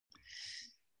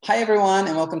Hi, everyone,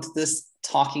 and welcome to this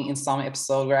Talking Insomnia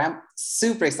episode where I'm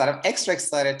super excited. I'm extra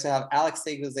excited to have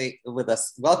Alexey Guzey with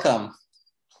us. Welcome.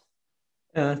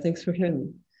 Thanks for having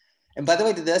me. And by the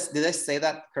way, did I say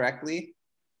that correctly?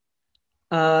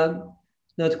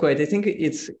 Not quite. I think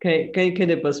it's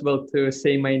kind of possible to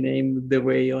say my name the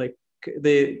way, like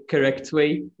the correct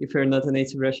way, if you're not a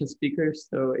native Russian speaker.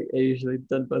 So I usually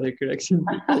don't bother correcting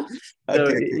people. So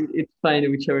Okay. it's fine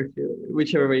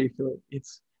whichever way you feel it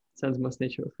sounds most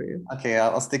natural for you. Okay,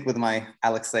 I'll stick with my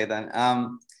Alexey then.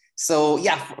 So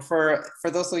yeah, for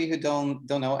those of you who don't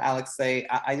know Alexey,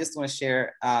 I just want to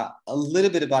share a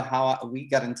little bit about how we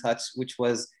got in touch, which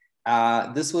was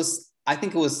I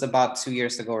think it was about 2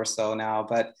 years ago or so now,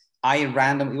 but I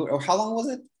randomly, or how long was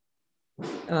it?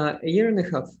 A year and a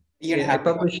half. A year and a I half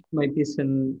ago. published my piece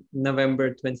in November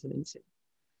 2019.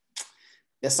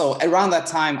 Yeah, so around that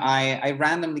time, I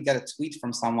randomly got a tweet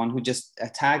from someone who just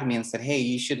tagged me and said, "Hey,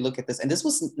 you should look at this." And this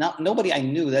was not nobody I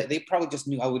knew. That they probably just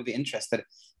knew I would be interested.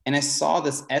 And I saw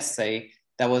this essay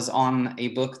that was on a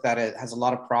book that has a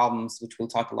lot of problems, which we'll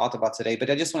talk a lot about today. But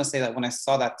I just want to say that when I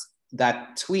saw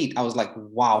that tweet, I was like,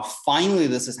 "Wow, finally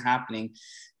this is happening,"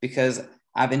 because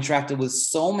I've interacted with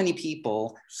so many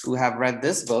people who have read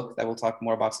this book that we'll talk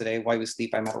more about today, Why We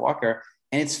Sleep by Matt Walker,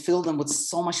 and it's filled them with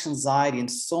so much anxiety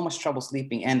and so much trouble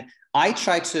sleeping. And I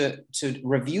tried to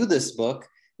review this book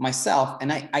myself,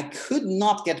 and I could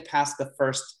not get past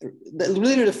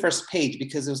literally the first page,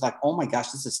 because it was like, oh my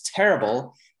gosh, this is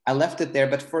terrible. I left it there,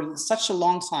 but for such a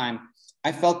long time,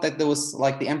 I felt that there was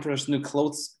like the emperor's new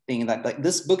clothes thing, that like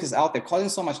this book is out there causing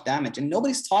so much damage and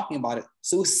nobody's talking about it.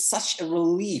 So it was such a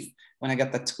relief when I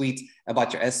got the tweet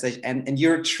about your essay, and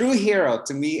you're a true hero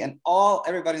to me and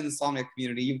everybody in the Insomnia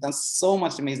community. You've done so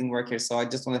much amazing work here. So I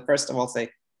just want to first of all say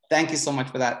thank you so much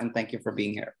for that, and thank you for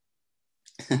being here.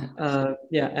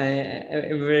 Yeah,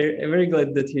 I'm very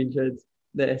glad that you enjoyed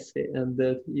the essay and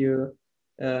that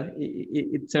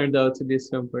it turned out to be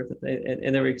so important. I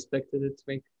never expected it to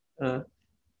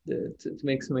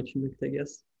make so much impact, I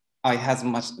guess. It has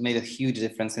made a huge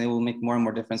difference, and it will make more and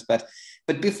more difference. But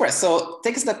before, so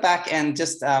take a step back and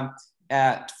just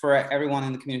for everyone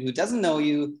in the community who doesn't know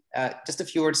you, just a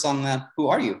few words on who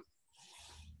are you?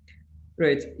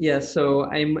 Right. Yeah. So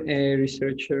I'm a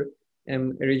researcher.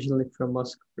 I'm originally from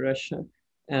Moscow, Russia,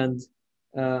 and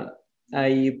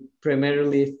I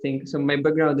primarily think. So my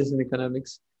background is in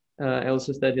economics. I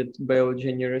also studied biology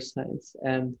and neuroscience,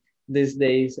 and these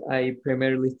days I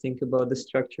primarily think about the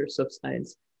structures of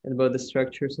science and about the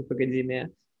structures of academia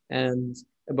and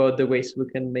about the ways we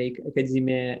can make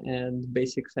academia and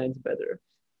basic science better.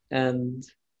 And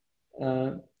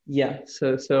yeah,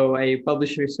 so I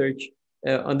publish research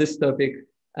on this topic.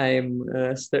 I'm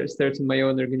starting my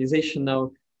own organization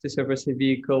now to serve as a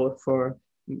vehicle for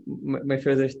my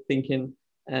further thinking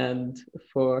and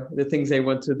for the things I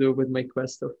want to do with my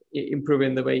quest of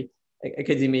improving the way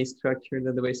academia is structured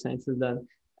and the way science is done.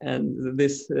 And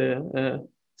this,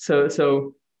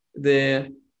 so the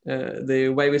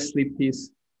Why We Sleep piece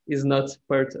is not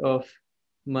part of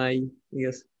my, I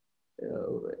guess,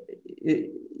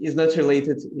 is not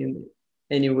related in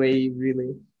any way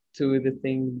really to the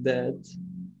thing that,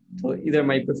 to either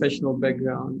my professional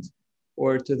background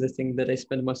or to the thing that I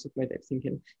spend most of my time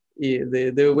thinking.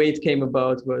 The way it came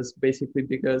about was basically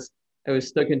because I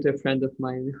was talking to a friend of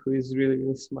mine who is really,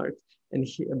 really smart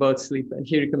about sleep, and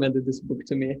he recommended this book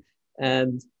to me.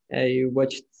 And I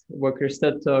watched Walker's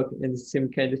TED Talk, and it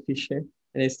seemed kind of fishy.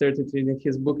 And I started reading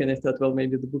his book, and I thought, well,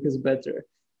 maybe the book is better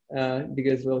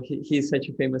because, well, he's such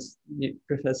a famous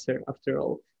professor after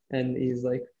all, and he's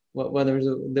like one of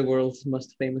the world's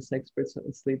most famous experts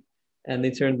on sleep. And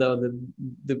it turned out that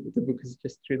the book is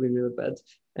just really, really bad.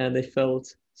 And I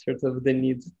felt sort of the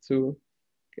need to,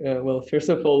 well, first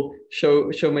of all,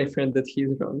 show my friend that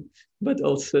he's wrong, but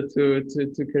also to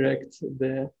correct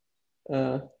the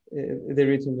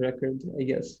written record, I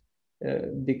guess,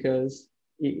 because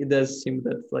it does seem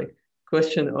that like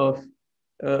question of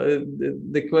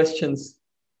the questions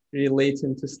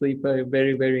relating to sleep are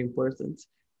very, very important.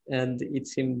 And it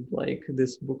seemed like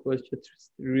this book was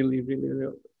just really,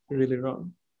 really, really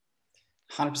wrong.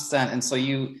 100%. And so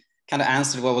you kind of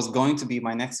answered what was going to be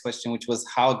my next question, which was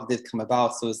how did it come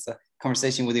about? So it's a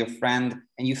conversation with your friend,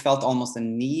 and you felt almost a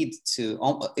need to,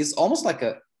 it's almost like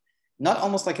not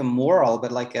almost like a moral,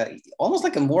 but like almost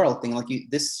like a moral thing. Like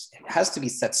this has to be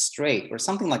set straight or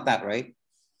something like that, right?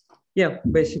 Yeah,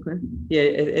 basically. Yeah,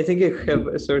 I think I have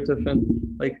a sort of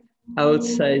like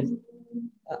outside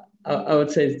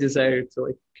desire to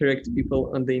like correct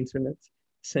people on the internet,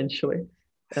 essentially.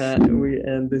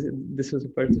 And this was a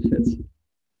part of it.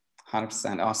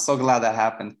 100%. I was so glad that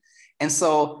happened. And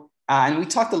so And we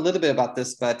talked a little bit about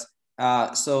this, but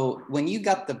so when you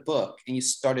got the book and you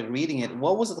started reading it,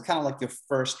 what was it kind of like your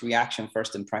first reaction,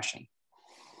 first impression?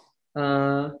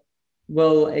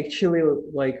 Well, actually,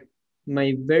 like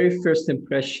my very first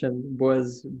impression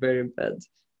was very bad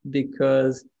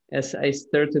because as I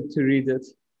started to read it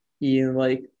in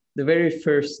like the very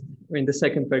first or in the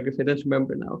second paragraph, I don't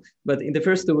remember now, but in the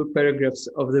first two paragraphs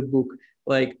of the book,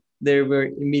 like there were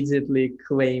immediately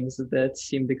claims that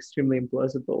seemed extremely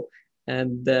implausible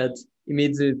and that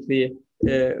immediately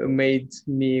made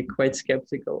me quite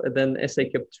skeptical. And then as I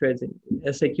kept reading,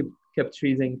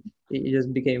 it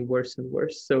just became worse and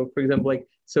worse. So, for example, like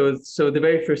so the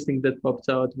very first thing that popped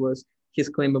out was his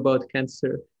claim about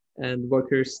cancer, and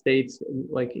Walker states,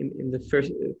 like in the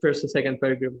first or second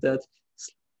paragraph, that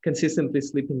consistently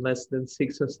sleeping less than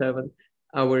 6 or 7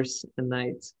 hours a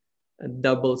night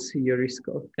doubles your risk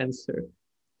of cancer,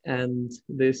 and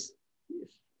this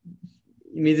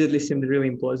immediately seemed really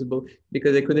implausible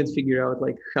because I couldn't figure out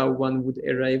like how one would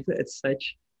arrive at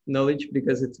such knowledge,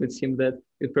 because it would seem that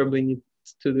you probably need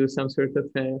to do some sort of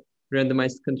a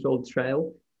randomized controlled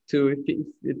trial to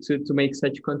make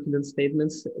such confident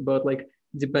statements about like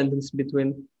dependence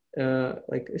between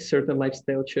like certain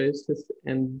lifestyle choices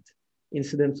and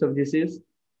incidence of disease.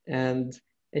 And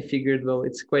I figured, well,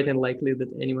 it's quite unlikely that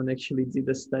anyone actually did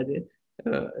a study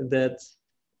that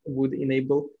would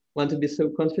enable one to be so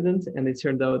confident. And it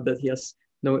turned out that yes,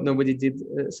 nobody did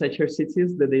such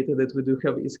RCTs. The data that we do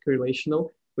have is correlational,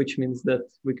 which means that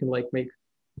we can like make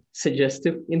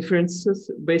suggestive inferences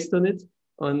based on it,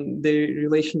 on the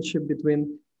relationship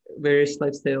between various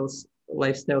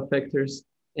lifestyle factors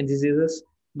and diseases.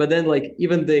 But then like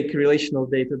even the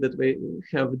correlational data that we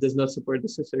have does not support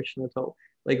this assertion at all.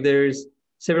 Like there's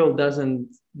several dozen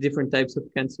different types of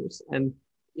cancers. And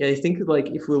yeah, I think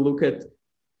like if we look at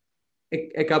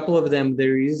a couple of them,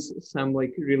 there is some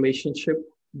like relationship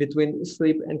between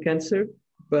sleep and cancer.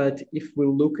 But if we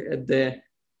look at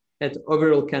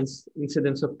overall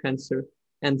incidence of cancer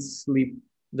and sleep,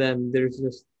 then there's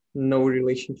just no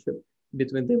relationship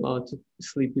between the amount of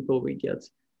sleep people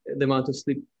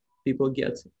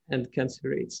get and cancer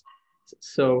rates.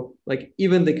 So like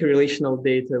even the correlational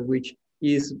data, which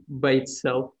is by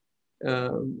itself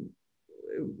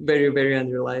very, very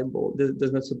unreliable,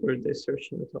 does not support the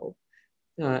assertion at all.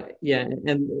 Yeah,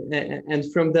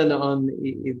 and from then on,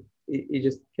 it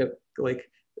just kept like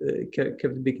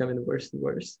kept becoming worse and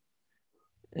worse.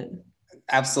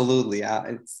 Absolutely,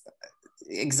 it's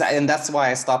exactly, and that's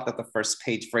why I stopped at the first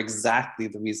page for exactly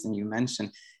the reason you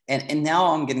mentioned. And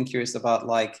now I'm getting curious about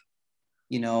like,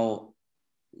 you know,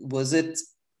 was it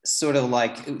sort of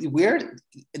like where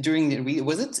during the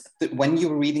was it when you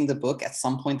were reading the book at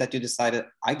some point that you decided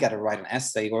I got to write an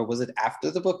essay, or was it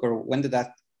after the book, or when did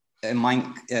that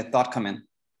thought come in?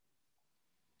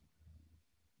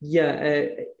 Yeah,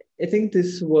 I think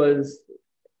this was,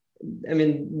 I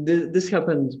mean, this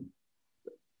happened,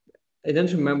 I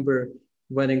don't remember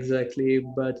when exactly,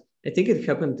 but I think it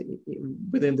happened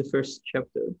within the first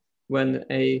chapter, when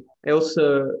I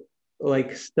also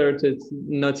like started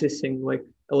noticing like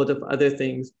a lot of other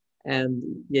things, and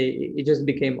yeah, it just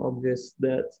became obvious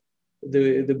that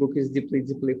the book is deeply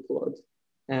flawed,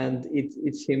 and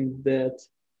it seemed that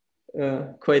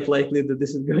quite likely that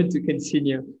this is going to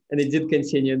continue, and it did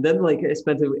continue. And then like I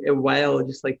spent a while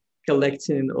just like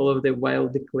collecting all of the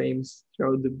wild claims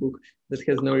throughout the book that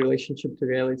has no relationship to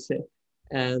reality,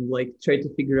 and like try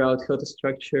to figure out how to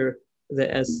structure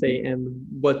the essay and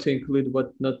what to include,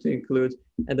 what not to include.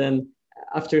 And then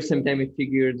after some time I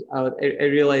figured out, I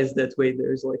realized that wait,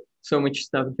 there's like so much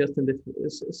stuff just in the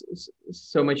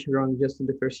so much wrong just in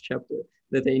the first chapter,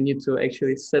 that I need to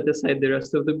actually set aside the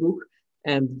rest of the book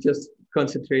and just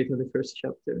concentrate on the first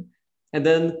chapter. And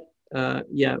then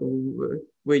yeah,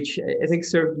 which I think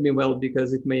served me well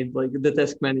because it made like the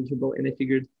task manageable. And I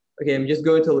figured, okay, I'm just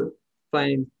going to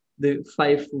find the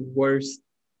 5 worst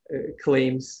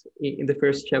claims in the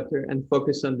first chapter and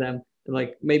focus on them, and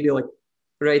like maybe like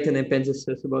write an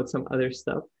appendices about some other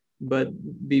stuff, but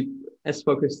be as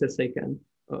focused as I can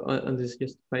on this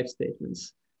just 5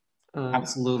 statements.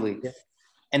 Absolutely. Yeah.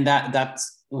 And that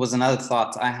was another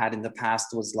thought I had in the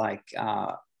past, was like,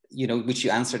 you know, which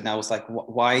you answered now, was like,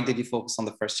 why did you focus on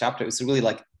the first chapter? It's really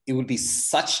like, it would be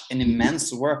such an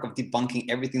immense work of debunking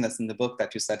everything that's in the book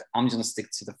that you said, I'm just going to stick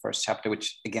to the first chapter,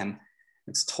 which again,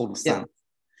 makes total sense.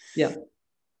 Yeah.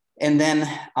 And then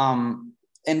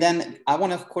I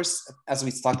want to, of course, as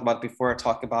we talked about before,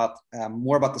 talk about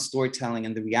more about the storytelling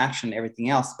and the reaction and everything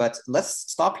else. But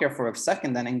let's stop here for a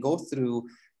second then and go through,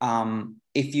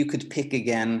 if you could pick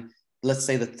again, let's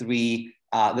say the three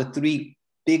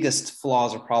biggest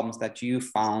flaws or problems that you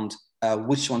found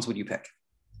which ones would you pick?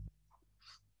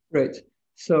 Right.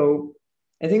 So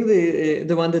I think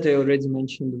the one that I already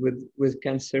mentioned with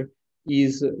cancer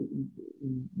is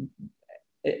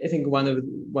I think one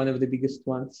of the biggest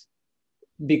ones,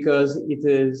 because it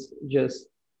is just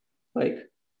like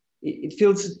it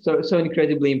feels so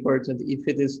incredibly important if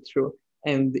it is true,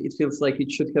 and it feels like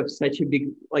it should have such a big,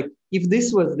 like, if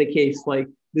this was the case, like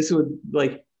this would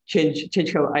like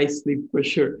change how I sleep for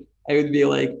sure. I would be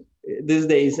like, these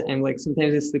days I'm like,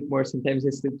 sometimes I sleep more, sometimes I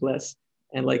sleep less,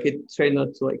 and like I try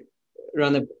not to like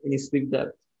run up any sleep debt,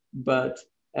 but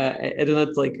I do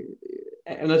not like,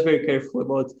 I'm not very careful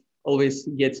about always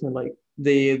getting like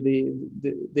the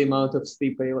amount of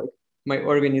sleep I like my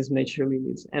organism naturally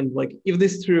needs. And like, if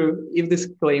this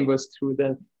claim was true,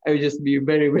 then I would just be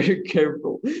very, very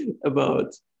careful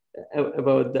about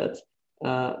that.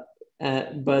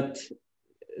 But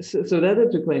so the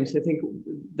other two claims, I think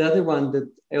the other one that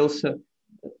I also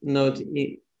note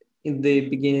in the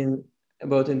beginning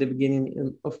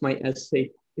of my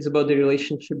essay is about the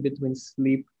relationship between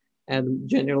sleep and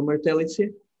general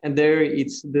mortality. And there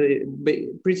it's the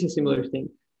pretty similar thing.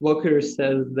 Walker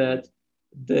says that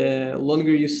the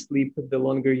longer you sleep, the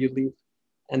longer you live.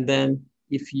 And then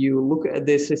if you look at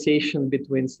the association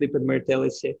between sleep and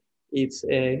mortality, it's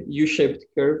a U-shaped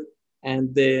curve,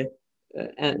 and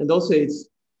and also it's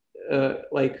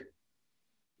like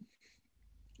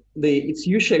it's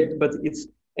U-shaped, but it's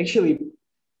actually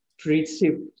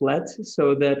pretty flat.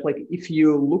 So that like if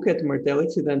you look at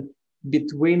mortality, then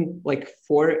between like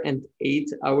 4 and 8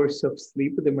 hours of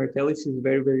sleep, the mortality is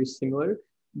very, very similar.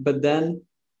 But then,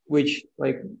 which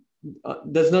like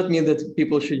does not mean that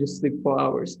people should just sleep 4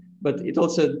 hours, but it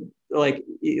also like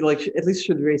at least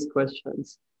should raise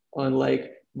questions on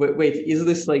like, wait, is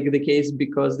this like the case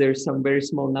because there's some very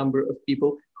small number of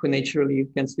people who naturally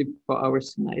can sleep 4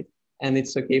 hours a night and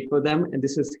it's okay for them, and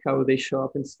this is how they show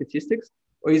up in statistics?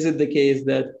 Or is it the case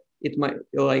that it might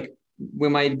like we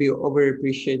might be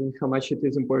overappreciating how much it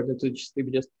is important to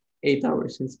sleep just 8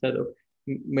 hours instead of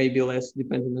maybe less,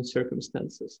 depending on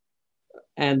circumstances?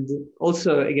 And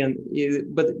also, again,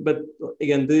 but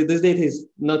again, this data is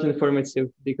not informative,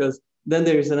 because then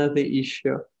there is another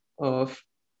issue of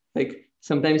like,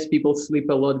 sometimes people sleep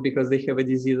a lot because they have a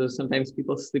disease, or sometimes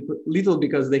people sleep little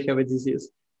because they have a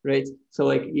disease, right? So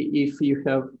like if you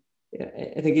have,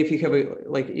 I think if you have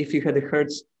if you had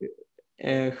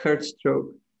a heart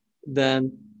stroke,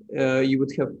 then you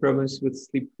would have problems with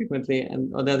sleep frequently.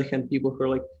 And on the other hand, people who are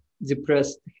like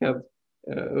depressed have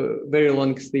very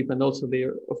long sleep, and also they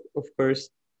of course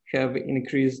have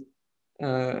increased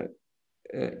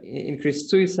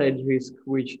suicide risk,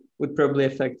 which would probably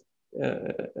affect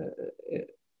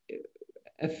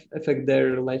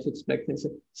their life expectancy.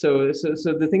 So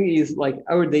the thing is, like,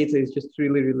 our data is just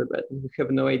really, really bad, and we have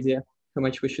no idea how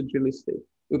much we should really sleep.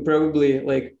 We probably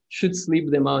like should sleep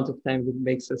the amount of time that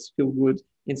makes us feel good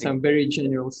in some very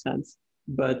general sense.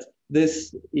 But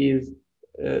this is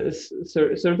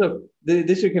sort of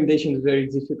this recommendation is very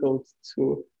difficult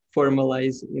to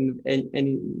formalize in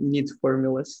any neat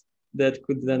formulas that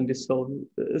could then be solved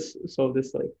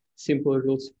this like simple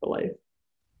rules for life.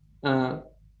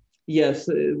 Yes,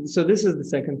 so this is the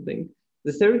second thing.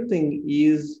 The third thing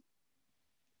is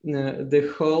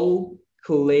the whole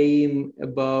claim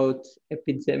about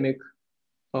epidemic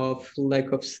of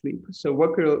lack of sleep. So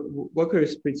Walker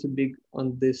is pretty big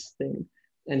on this thing,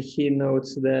 and he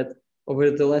notes that over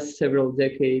the last several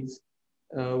decades,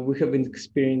 we have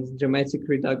experienced dramatic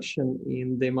reduction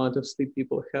in the amount of sleep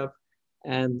people have.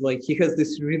 And like, he has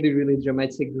this really, really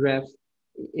dramatic graph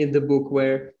in the book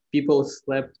where people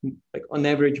slept like on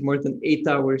average more than 8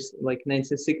 hours, like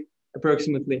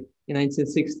approximately in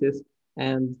 1960s,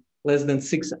 and less than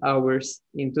 6 hours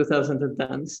in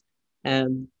 2010s.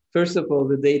 And first of all,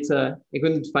 the data, I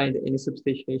couldn't find any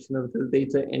substantiation of the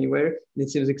data anywhere. And it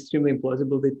seems extremely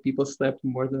implausible that people slept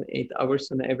more than 8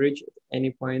 hours on average at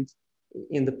any point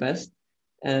in the past.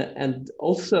 And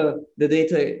also the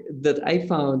data that I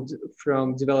found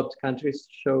from developed countries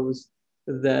shows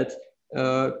that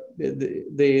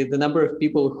the number of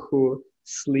people who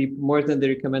sleep more than the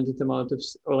recommended amount of,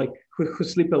 or like who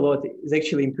sleep a lot, is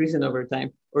actually increasing over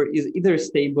time, or is either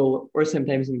stable or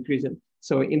sometimes increasing.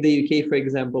 So in the UK, for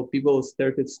example, people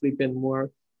started sleeping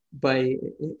more by,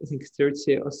 I think,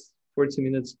 30 or 40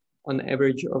 minutes on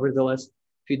average over the last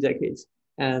few decades.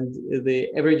 And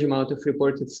the average amount of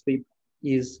reported sleep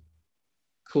is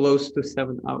close to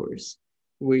 7 hours,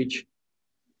 which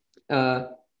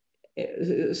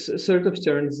sort of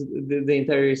turns the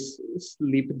entire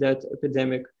sleep debt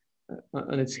epidemic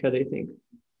on its head, I think.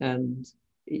 And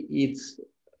it's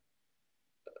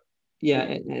yeah,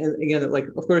 and again, like,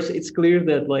 of course, it's clear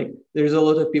that like there's a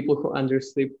lot of people who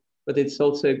undersleep, but it's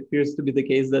also appears to be the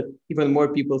case that even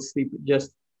more people sleep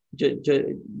just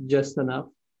enough,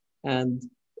 and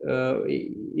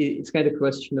it's kind of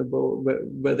questionable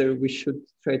whether we should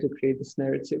try to create this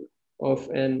narrative of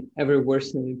an ever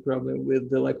worsening problem with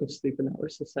the lack of sleep in our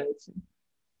society.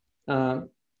 Uh,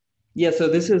 yeah, so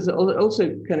this is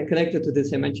also kind of connected to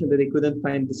this. I mentioned that they couldn't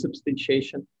find the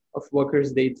substantiation of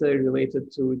Walker's data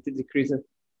related to the decrease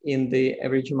in the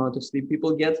average amount of sleep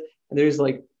people get. And there's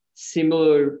like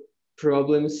similar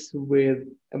problems with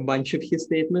a bunch of his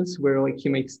statements where like he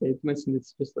makes statements and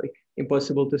it's just like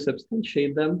impossible to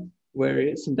substantiate them,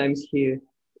 where sometimes he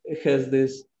has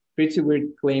this pretty weird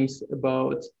claims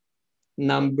about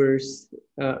numbers,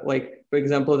 like for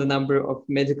example, the number of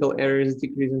medical errors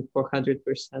decreasing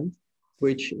 400%,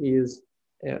 which is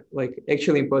like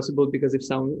actually impossible because if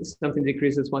something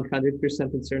decreases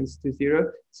 100%, it turns to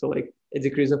zero. So like a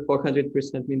decrease of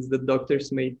 400% means the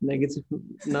doctors made negative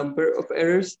number of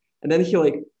errors. And then he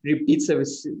like repeats a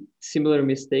similar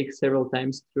mistake several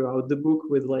times throughout the book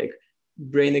with like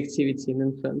brain activity in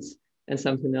infants and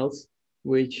something else,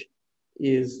 which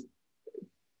is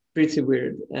pretty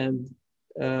weird. And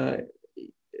uh,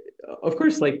 of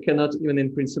course, like cannot even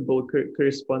in principle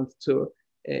correspond to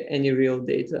any real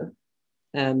data.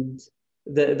 And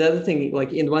the other thing,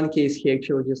 like in one case, he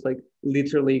actually just like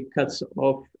literally cuts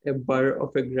off a bar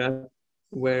of a graph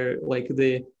where like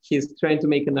he's trying to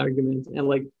make an argument, and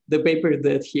like the paper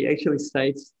that he actually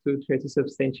cites to try to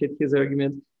substantiate his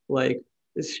argument, like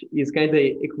is kind of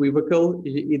equivocal.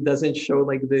 It doesn't show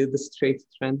like the straight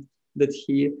trend that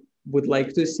he would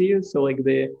like to see. So like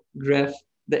the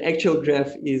actual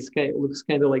graph looks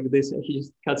kind of like this, and he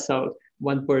just cuts out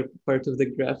one part of the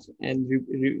graph and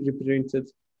reprinted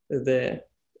the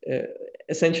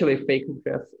essentially fake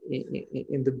graph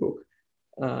in the book,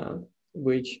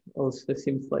 which also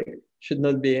seems like should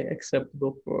not be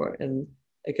acceptable for an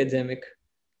academic.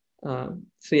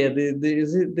 So yeah,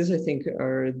 this I think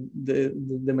are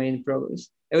the main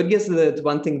problems. I would guess that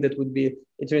one thing that would be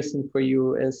interesting for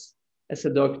you as a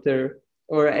doctor,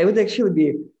 or I would actually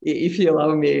be, if you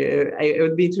allow me, I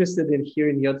would be interested in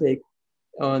hearing your take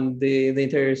on the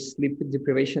entire sleep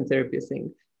deprivation therapy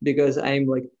thing, because I'm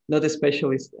like not a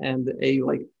specialist, and I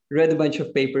like read a bunch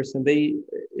of papers and they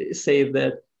say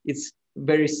that it's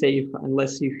very safe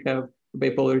unless you have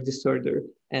bipolar disorder,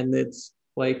 and it's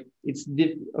like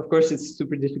of course it's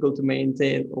super difficult to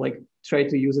maintain, like try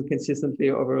to use it consistently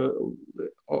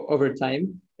over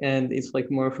time, and it's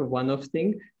like more of a one-off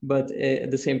thing, but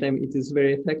at the same time it is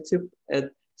very effective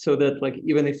so that like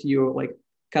even if you like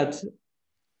cut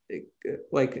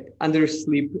like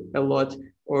undersleep a lot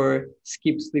or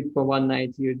skip sleep for one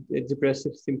night, your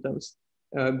depressive symptoms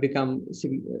become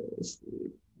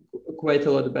quite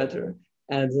a lot better.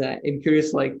 And I'm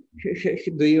curious, like,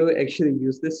 do you actually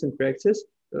use this in practice?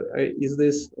 Is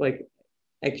this like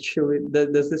actually,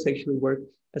 does this actually work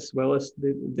as well as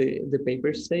the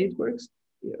papers say it works?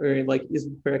 Or like, is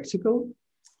it practical?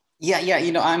 Yeah.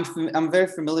 You know, I'm very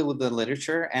familiar with the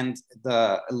literature, and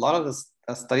a lot of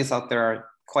the studies out there are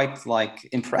quite like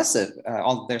impressive.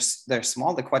 They're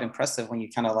small, they're quite impressive when you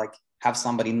kind of like have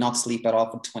somebody not sleep at all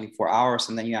for 24 hours,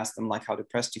 and then you ask them like how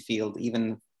depressed you feel.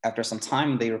 Even after some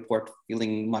time, they report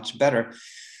feeling much better.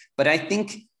 But I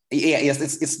think, yes,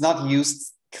 it's not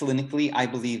used clinically, I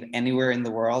believe, anywhere in the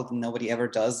world. Nobody ever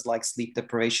does like sleep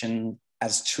deprivation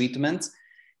as treatment.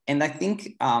 And I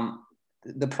think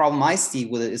the problem I see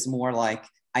with it is more like,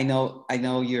 I know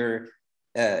you're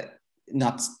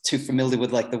not too familiar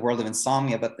with like the world of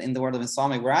insomnia, but in the world of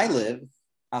insomnia where I live,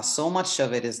 so much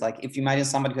of it is like, if you imagine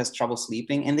somebody who has trouble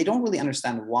sleeping and they don't really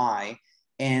understand why,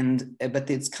 but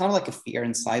it's kind of like a fear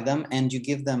inside them, and you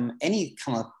give them any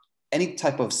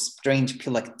type of strange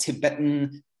pill, like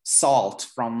Tibetan salt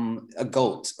from a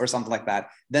goat or something like that,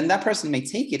 then that person may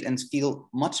take it and feel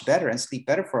much better and sleep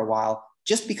better for a while,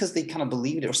 just because they kind of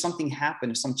believed it, or something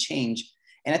happened, or some change.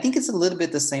 And I think it's a little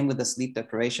bit the same with the sleep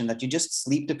deprivation, that you just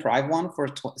sleep deprive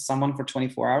someone for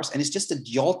 24 hours, and it's just a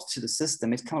jolt to the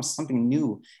system. It's kind of something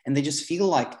new, and they just feel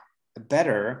like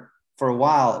better for a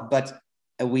while. But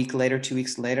a week later, 2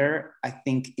 weeks later, I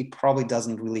think it probably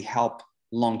doesn't really help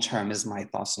long term, is my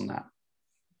thoughts on that.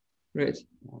 Right.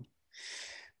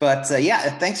 But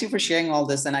yeah, thanks you for sharing all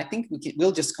this. And I think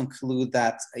we'll just conclude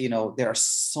that, you know, there are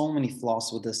so many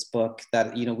flaws with this book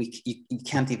that, you know, you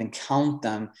can't even count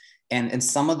them. And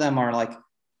some of them are like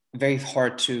very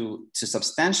hard to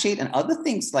substantiate. And other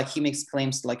things, like he makes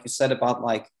claims, like you said, about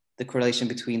like the correlation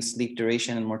between sleep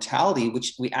duration and mortality,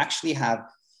 which we actually have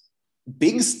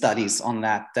big studies on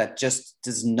that just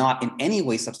does not in any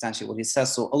way substantiate what he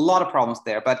says. So a lot of problems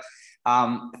there. But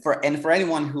For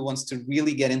anyone who wants to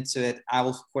really get into it, I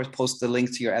will of course post the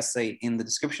link to your essay in the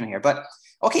description here. But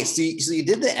okay, so you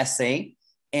did the essay,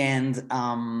 and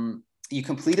you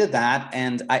completed that.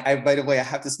 And I, by the way, I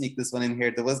have to sneak this one in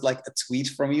here. There was like a tweet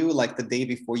from you like the day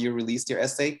before you released your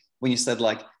essay when you said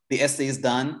like the essay is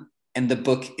done and the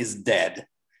book is dead.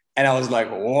 And I was like,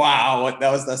 wow,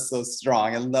 that's so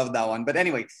strong. I love that one. But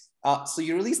anyway, so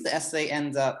you released the essay,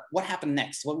 and what happened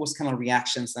next? What was kind of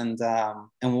reactions, and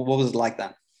what was it like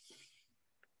then?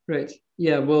 Right.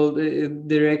 Yeah. Well,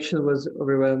 the reaction was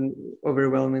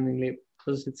overwhelmingly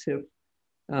positive.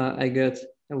 I got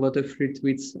a lot of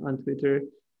retweets on Twitter.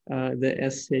 The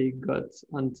essay got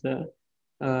onto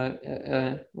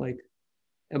like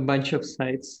a bunch of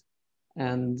sites,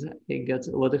 and I got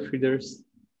a lot of readers.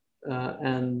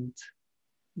 And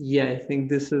yeah, I think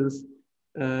this is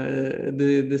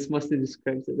this mostly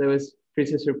describes it. I was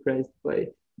pretty surprised by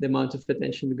the amount of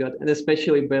attention we got, and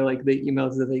especially by like the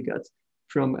emails that I got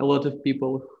from a lot of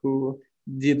people who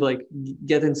did like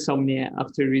get insomnia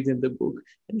after reading the book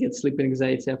and get sleep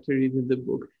anxiety after reading the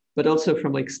book, but also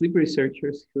from like sleep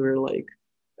researchers who are like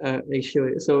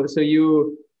actually so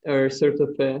you are sort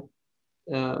of a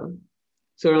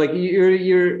so like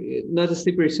you're not a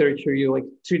sleep researcher, you like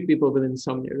treat people with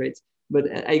insomnia, right?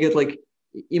 But I get like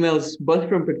emails both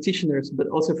from practitioners but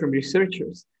also from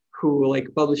researchers who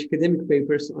like publish academic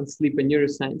papers on sleep and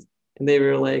neuroscience, and they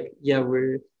were like, yeah,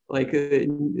 we're like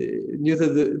knew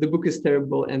that the book is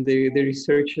terrible, and the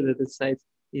research that the site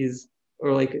is,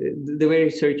 or like the way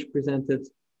research presented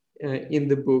in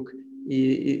the book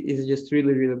is just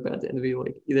really really bad, and we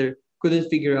like either couldn't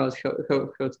figure out how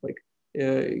to like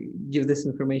give this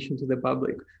information to the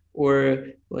public, or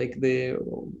like the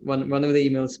one of the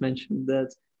emails mentioned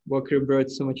that Walker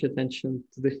brought so much attention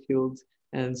to the field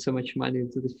and so much money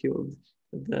into the field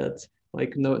that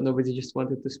like nobody just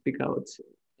wanted to speak out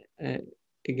uh,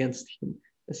 against him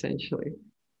essentially.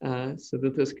 So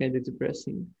that was kind of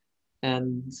depressing,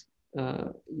 and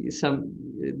there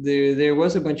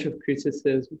was a bunch of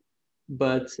criticism,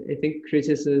 but I think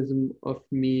criticism of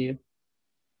me,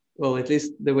 well, at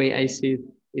least the way I see it,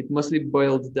 it mostly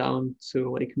boiled down to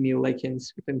like me lacking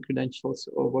certain credentials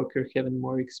or Walker having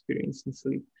more experience in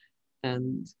sleep.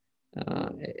 And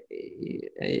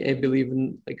I believe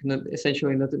in like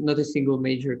essentially not a single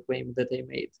major claim that I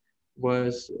made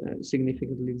was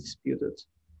significantly disputed.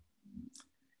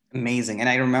 Amazing. And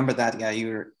I remember that,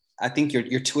 yeah, I think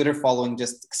your Twitter following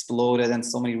just exploded, and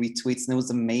so many retweets, and it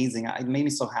was amazing. It made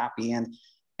me so happy. And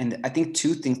I think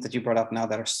two things that you brought up now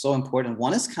that are so important.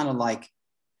 One is kind of like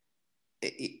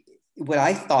what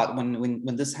I thought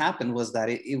when this happened was that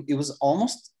it was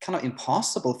almost kind of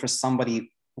impossible for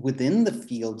somebody within the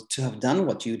field to have done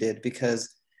what you did,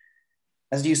 because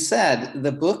as you said,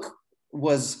 the book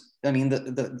was, I mean,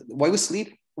 the Why We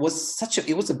Sleep was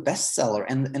it was a bestseller.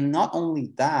 And not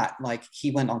only that, like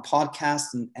he went on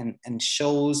podcasts and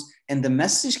shows, and the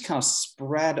message kind of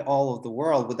spread all over the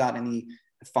world without any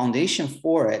foundation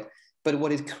for it. But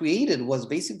what it created was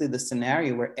basically the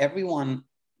scenario where everyone,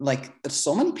 like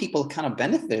so many people kind of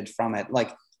benefited from it.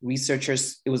 Like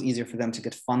researchers, it was easier for them to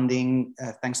get funding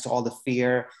thanks to all the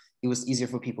fear. It was easier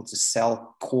for people to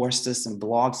sell courses and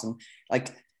blogs,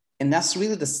 and that's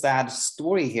really the sad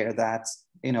story here, that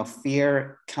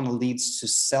fear kind of leads to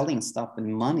selling stuff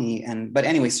and money. But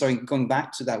anyway, sorry, going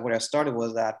back to that, where I started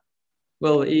was that,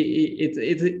 well,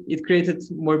 it created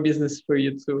more business for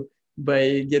you too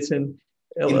by getting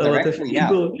a lot of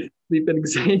people sleep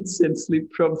anxiety and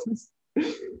sleep problems.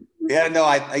 Yeah, no,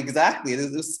 exactly.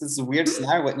 This a weird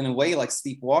scenario in a way. Like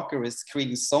Sleepwalker is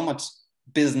creating so much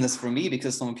business for me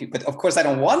because so many people. But of course, I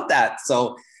don't want that.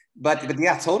 So, but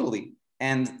yeah, totally.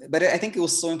 But I think it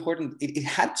was so important. It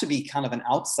had to be kind of an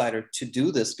outsider to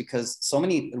do this, because so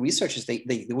many researchers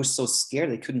they were so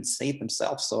scared they couldn't say it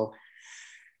themselves. So,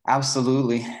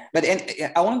 absolutely. But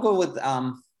I want to go with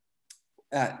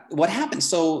what happened.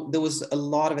 So there was a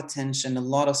lot of attention, a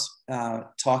lot of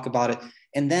talk about it,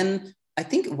 and then I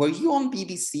think, were you on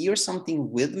BBC or something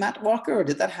with Matt Walker, or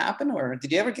did that happen, or did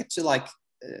you ever get to like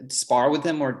spar with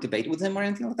him or debate with him or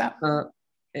anything like that?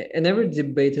 I never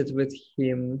debated with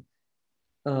him.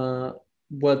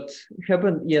 What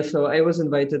happened? Yeah, so I was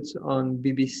invited on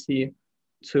BBC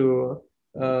to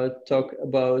talk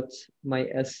about my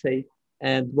essay,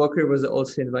 and Walker was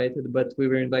also invited, but we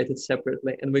were invited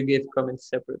separately, and we gave comments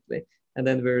separately, and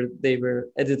then they were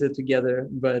edited together.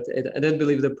 But I don't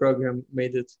believe the program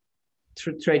made it.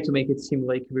 Tried to make it seem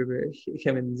like we were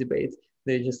having a debate.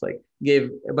 They just like gave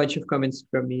a bunch of comments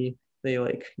from me. They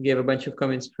like gave a bunch of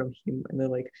comments from him, and then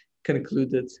like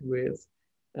concluded with.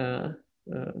 I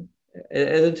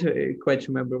don't quite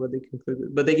remember what they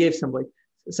concluded, but they gave some like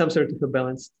some sort of a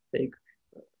balanced take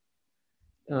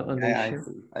on the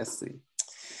issue. I see.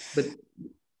 But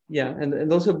yeah,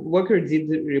 and also Walker did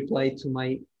reply to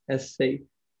my essay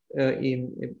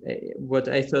in what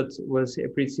I thought was a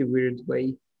pretty weird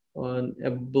way on a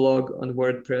blog on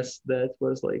WordPress that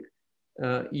was like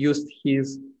used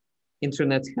his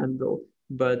internet handle,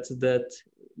 but that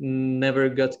never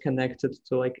got connected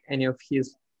to like any of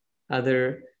his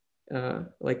other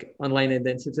like online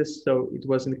identities. So it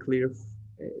wasn't clear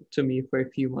to me for a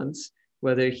few months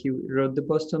whether he wrote the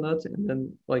post or not. And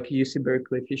then like UC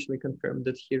Berkeley officially confirmed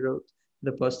that he wrote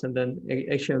the post, and then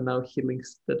actually now he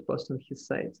links that post on his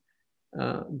site.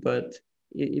 But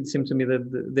it seemed to me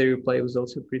that the reply was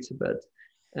also pretty bad,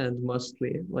 and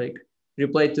mostly like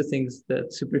replied to things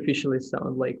that superficially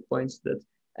sound like points that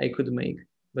I could make,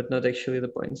 but not actually the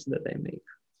points that I make.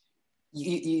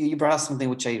 You brought up something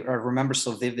which I remember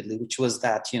so vividly, which was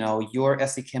that, you know, your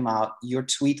essay came out, your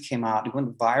tweet came out, it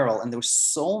went viral, and there were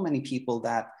so many people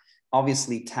that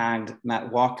obviously tagged Matt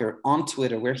Walker on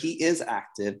Twitter where he is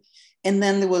active. And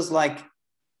then there was like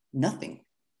nothing.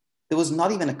 There was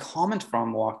not even a comment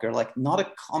from Walker, like not a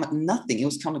comment, nothing. It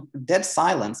was kind of dead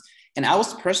silence. And I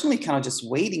was personally kind of just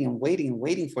waiting and waiting and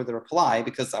waiting for the reply,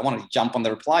 because I wanted to jump on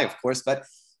the reply, of course, but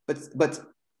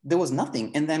there was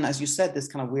nothing. And then, as you said, this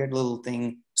kind of weird little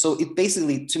thing. So it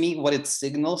basically, to me, what it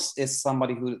signals is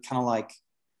somebody who kind of like,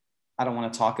 I don't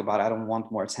want to talk about it. I don't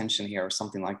want more attention here, or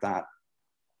something like that.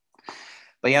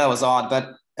 But yeah, that was odd.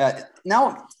 But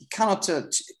now kind of to a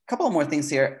couple of more things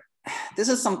here. This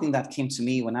is something that came to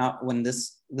me when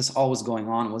this all was going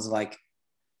on, was like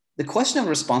the question of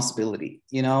responsibility.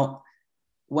 You know,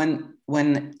 when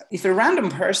if a random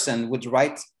person would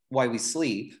write Why We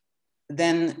Sleep,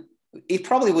 then it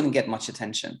probably wouldn't get much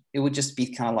attention. It would just be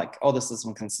kind of like, oh, this is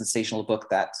some kind of sensational book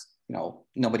that, you know,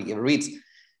 nobody ever reads.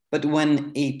 But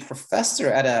when a professor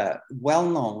at a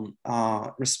well-known,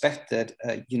 respected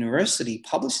university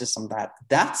publishes some of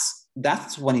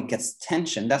that's when it gets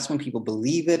attention. That's when people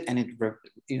believe it, and it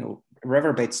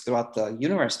reverberates throughout the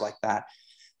universe like that.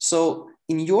 So,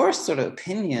 in your sort of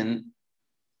opinion,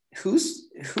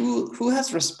 who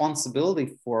has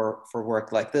responsibility for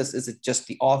work like this? Is it just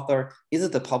the author? Is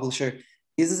it the publisher?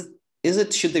 Is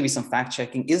it should there be some fact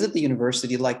checking? Is it the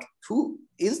university? Like, who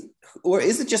is, or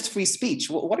is it just free speech?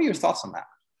 What are your thoughts on that?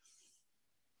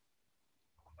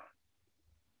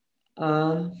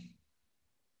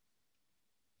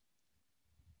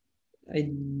 I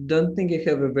don't think I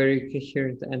have a very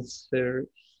coherent answer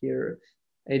here.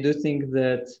 I do think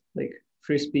that like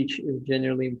free speech is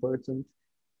generally important,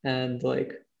 and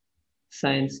like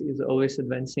science is always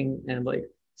advancing, and like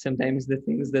sometimes the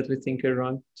things that we think are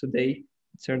wrong today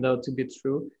turned out to be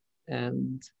true.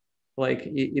 And like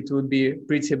it would be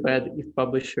pretty bad if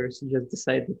publishers just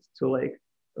decided to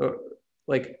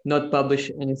like not publish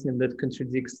anything that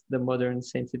contradicts the modern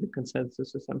scientific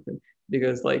consensus or something,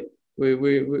 because like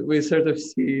we sort of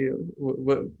see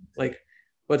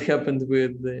what happened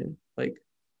with the like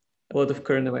a lot of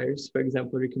coronavirus, for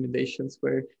example, recommendations,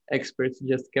 where experts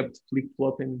just kept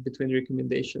flip-flopping between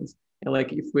recommendations. And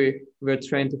like if we were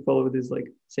trying to follow these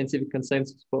like scientific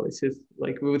consensus policies,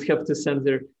 like we would have to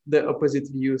censor the opposite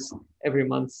views every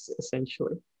month,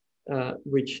 essentially,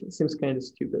 which seems kind of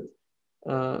stupid.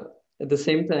 At the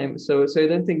same time, so I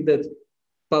don't think that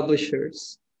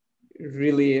publishers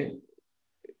really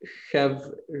have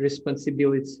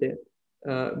responsibility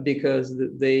because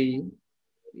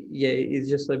it's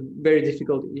just a very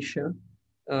difficult issue.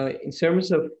 In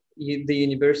terms of the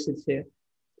university,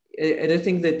 I don't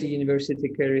think that the university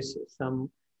carries some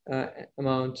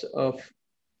amount of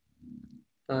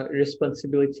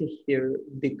responsibility here,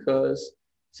 because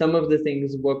some of the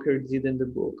things Walker did in the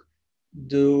book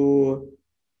do,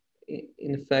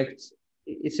 in fact,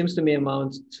 it seems to me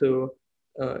amount to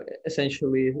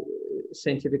essentially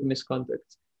scientific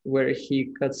misconduct, where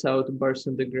he cuts out bars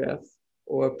in the graph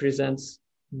or presents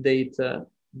data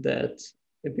that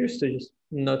appears to just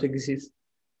not exist.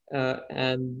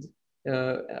 And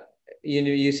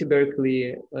UC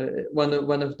Berkeley,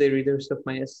 one of the readers of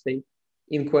my essay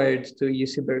inquired to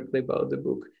UC Berkeley about the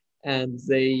book, and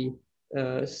they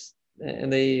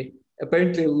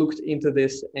apparently looked into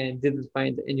this and didn't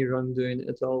find any wrongdoing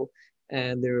at all.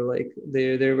 And they were like,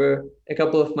 there were a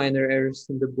couple of minor errors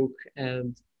in the book,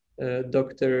 and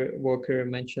Dr. Walker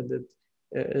mentioned it.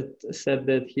 It said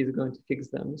that he's going to fix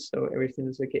them, so everything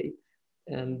is okay.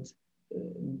 And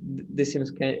this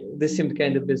seemed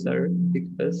kind of bizarre,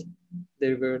 because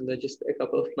there were just a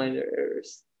couple of minor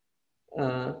errors,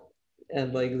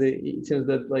 and like it seems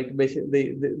that like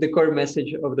basically the core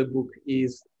message of the book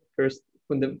is first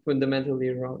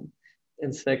fundamentally wrong,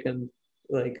 and second,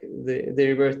 like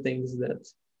there were things that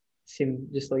seemed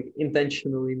just like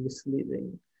intentionally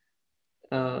misleading.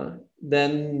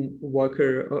 Then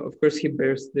Walker, of course, he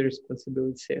bears the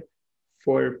responsibility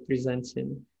for presenting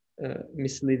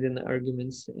misleading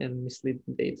arguments and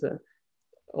misleading data.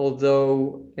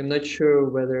 Although I'm not sure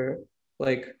whether,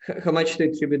 like, how much to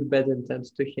attribute bad intent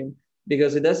to him,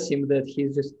 because it does seem that he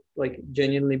just like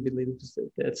genuinely believes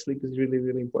that sleep is really,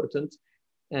 really important.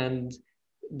 And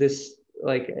this,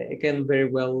 like, I can very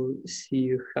well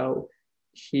see how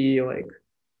he like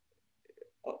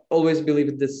always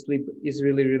believed that sleep is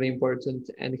really, really important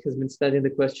and has been studying the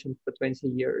question for 20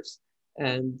 years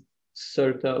and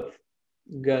sort of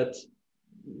got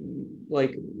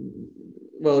like,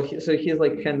 well, so he's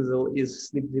like Hansel is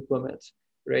sleep diplomat,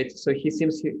 right? So he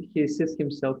sees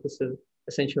himself as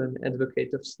essentially an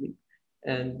advocate of sleep.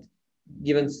 And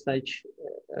given such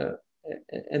uh,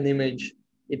 an image,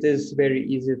 it is very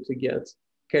easy to get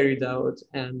carried out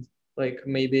and like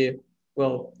maybe,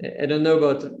 well, I don't know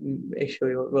about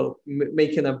actually, well,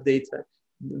 making up data.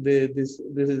 This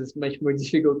is much more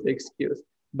difficult to excuse.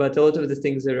 But a lot of the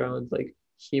things around like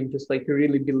him just like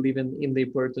really believing in the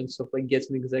importance of like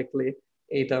getting exactly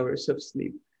 8 hours of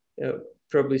sleep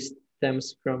probably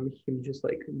stems from him just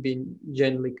like being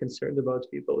genuinely concerned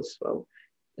about people as well.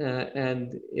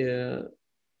 And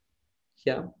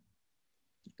yeah,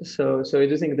 so I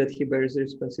do think that he bears the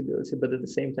responsibility, but at the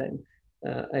same time,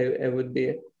 I would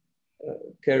be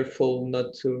careful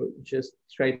not to just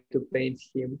try to paint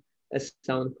him as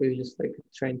someone who is just like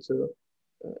trying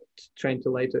to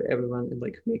lie to everyone and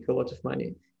like make a lot of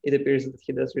money. It appears that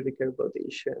he does really care about the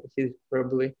issue. And he's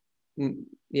probably,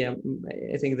 yeah,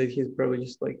 I think that he's probably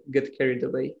just like get carried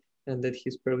away, and that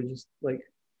he's probably just like,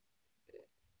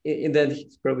 in that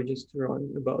he's probably just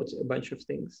wrong about a bunch of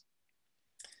things.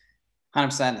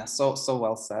 100%. So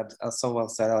well said. So well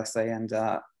said, Alexey.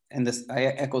 And this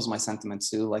echoes my sentiment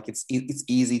too. Like it's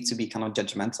easy to be kind of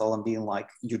judgmental and being like,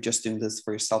 you're just doing this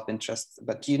for your self-interest,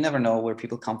 but you never know where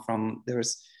people come from.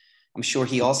 I'm sure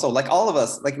he also, like all of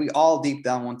us, like we all deep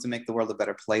down want to make the world a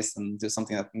better place and do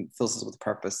something that fills us with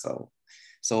purpose.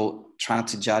 So try not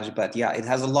to judge, but yeah, it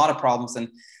has a lot of problems.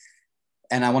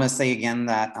 And I want to say again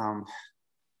that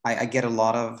I get a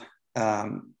lot of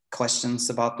questions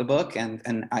about the book, and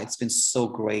it's been so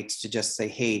great to just say,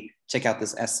 hey, check out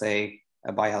this essay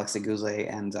by Alexey Guzey,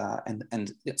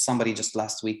 and somebody just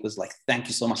last week was like, thank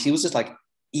you so much. He was just like,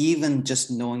 even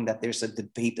just knowing that there's a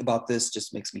debate about this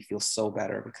just makes me feel so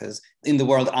better, because in the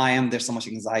world there's so much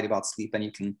anxiety about sleep, and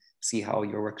you can see how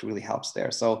your work really helps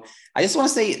there. So I just want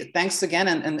to say thanks again,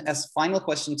 and as final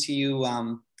question to you,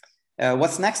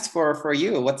 what's next for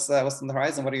you? What's on the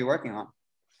horizon? What are you working on?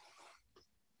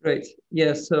 Right.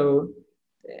 Yeah. So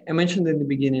I mentioned in the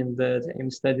beginning that I'm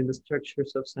studying the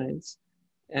structures of science,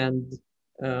 and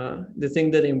the thing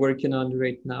that I'm working on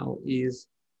right now is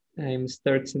I'm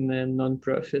starting a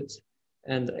nonprofit,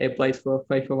 and I applied for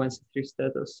 501c3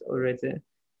 status already.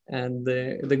 And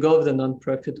the goal of the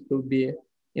nonprofit will be,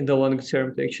 in the long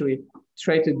term, to actually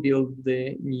try to build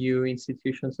the new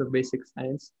institutions of basic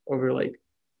science over like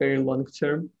very long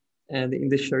term. And in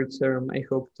the short term, I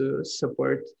hope to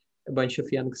support a bunch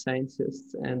of young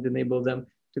scientists and enable them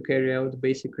to carry out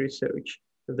basic research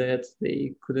that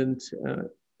they couldn't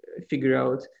figure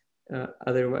out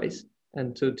otherwise,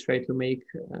 and to try to make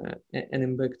an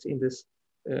impact in this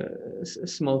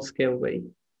small scale way.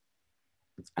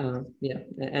 Yeah,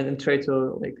 and try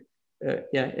to like,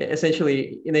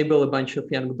 essentially enable a bunch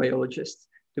of young biologists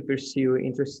to pursue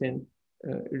interesting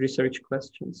research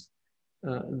questions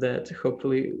that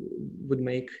hopefully would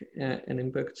make an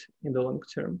impact in the long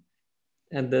term,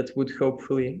 and that would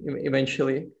hopefully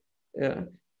eventually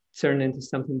turn into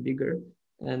something bigger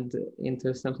and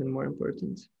into something more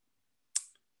important.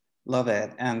 Love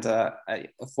it. And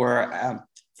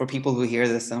for people who hear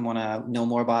this and want to know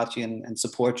more about you and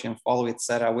support you and follow you,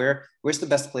 etc., where's the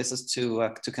best places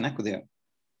to connect with you?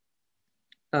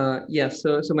 Yeah,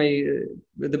 so my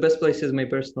the best place is my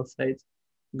personal site,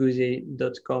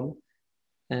 guezey.com,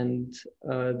 and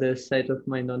the site of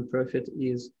my nonprofit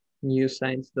is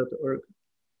newscience.org.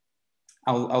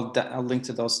 I'll link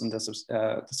to those in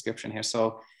the description here.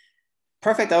 So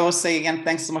perfect. I will say again,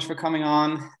 thanks so much for coming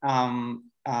on.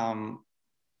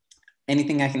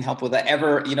 Anything I can help with,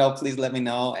 ever, please let me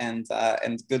know, and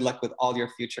good luck with all your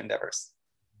future endeavors.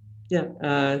 Yeah,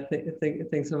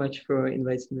 thanks so much for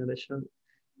inviting me on the show.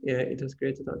 Yeah, it was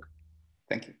great to talk.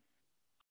 Thank you.